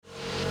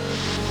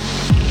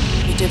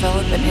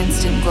develop an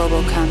instant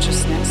global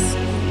consciousness,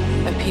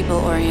 a people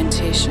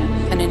orientation,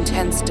 an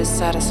intense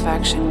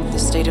dissatisfaction with the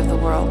state of the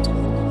world,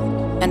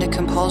 and a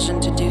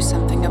compulsion to do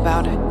something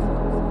about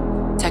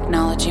it.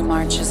 Technology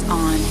marches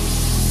on.